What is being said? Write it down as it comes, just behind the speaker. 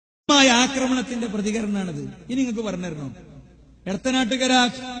ആക്രമണത്തിന്റെ പ്രതികരണമാണിത്. ഇനി നിങ്ങൾക്ക് പറഞ്ഞിരുന്നോ? എടത്തനാട്ടുകര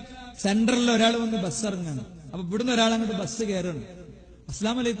സെൻട്രലിൽ ഒരാൾ വന്ന് ബസ് ഇറങ്ങാണ്. അപ്പൊ ഇവിടുന്ന് ഒരാൾ അങ്ങോട്ട് ബസ് കയറണം.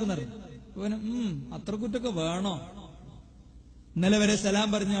 അസ്സലാമു അലൈക്കും എന്ന് പറഞ്ഞു. അത്ര കുറ്റൊക്കെ വേണോ? ഇന്നലെ വരെ സലാം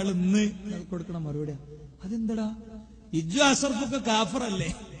പറഞ്ഞ ആൾ ഇന്ന് കൊടുക്കണം മറുപടി. അതെന്തടാ? ഇജ്ജു അസർഫൊക്കെ കാഫറല്ലേ?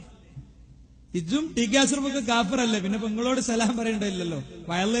 ഇജ്ജും ടി കെ അസർഫൊക്കെ കാഫറല്ലേ? പിന്നെ പെങ്ങളോട് സലാം പറയണ്ടല്ലോ.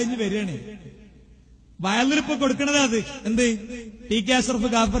 വയൽ കഴിഞ്ഞ് വരികയാണ്. വയലിലിപ്പോ കൊടുക്കണത് അത് എന്ത്? ടി കെ അസർഫ്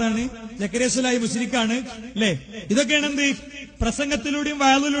കാഫറാണ്, ജക്കരിയ സുലായി മുശ്രിക്കാണ് അല്ലേ? ഇതൊക്കെയാണ് എന്ത് പ്രസംഗത്തിലൂടെയും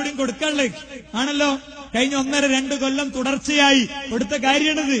വയലിലൂടെയും കൊടുക്കാനുള്ളത് ആണല്ലോ. കഴിഞ്ഞ 1.5-2 കൊല്ലം തുടർച്ചയായി കൊടുത്ത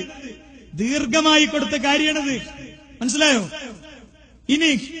കാര്യമാണിത്. ദീർഘമായി കൊടുത്ത കാര്യമാണിത്. മനസ്സിലായോ?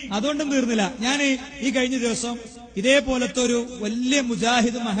 ഇനി അതുകൊണ്ടും തീർന്നില്ല. ഞാൻ ഈ കഴിഞ്ഞ ദിവസം ഇതേപോലത്തെ ഒരു വലിയ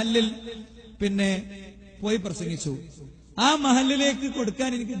മുജാഹിദ് മഹല്ലിൽ പോയി പ്രസംഗിച്ചു. ആ മഹല്ലിലേക്ക് കൊടുക്കാൻ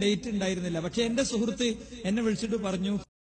എനിക്ക് ഡേറ്റ് ഉണ്ടായിരുന്നില്ല. പക്ഷെ എന്റെ സുഹൃത്ത് എന്നെ വിളിച്ചിട്ട് പറഞ്ഞു,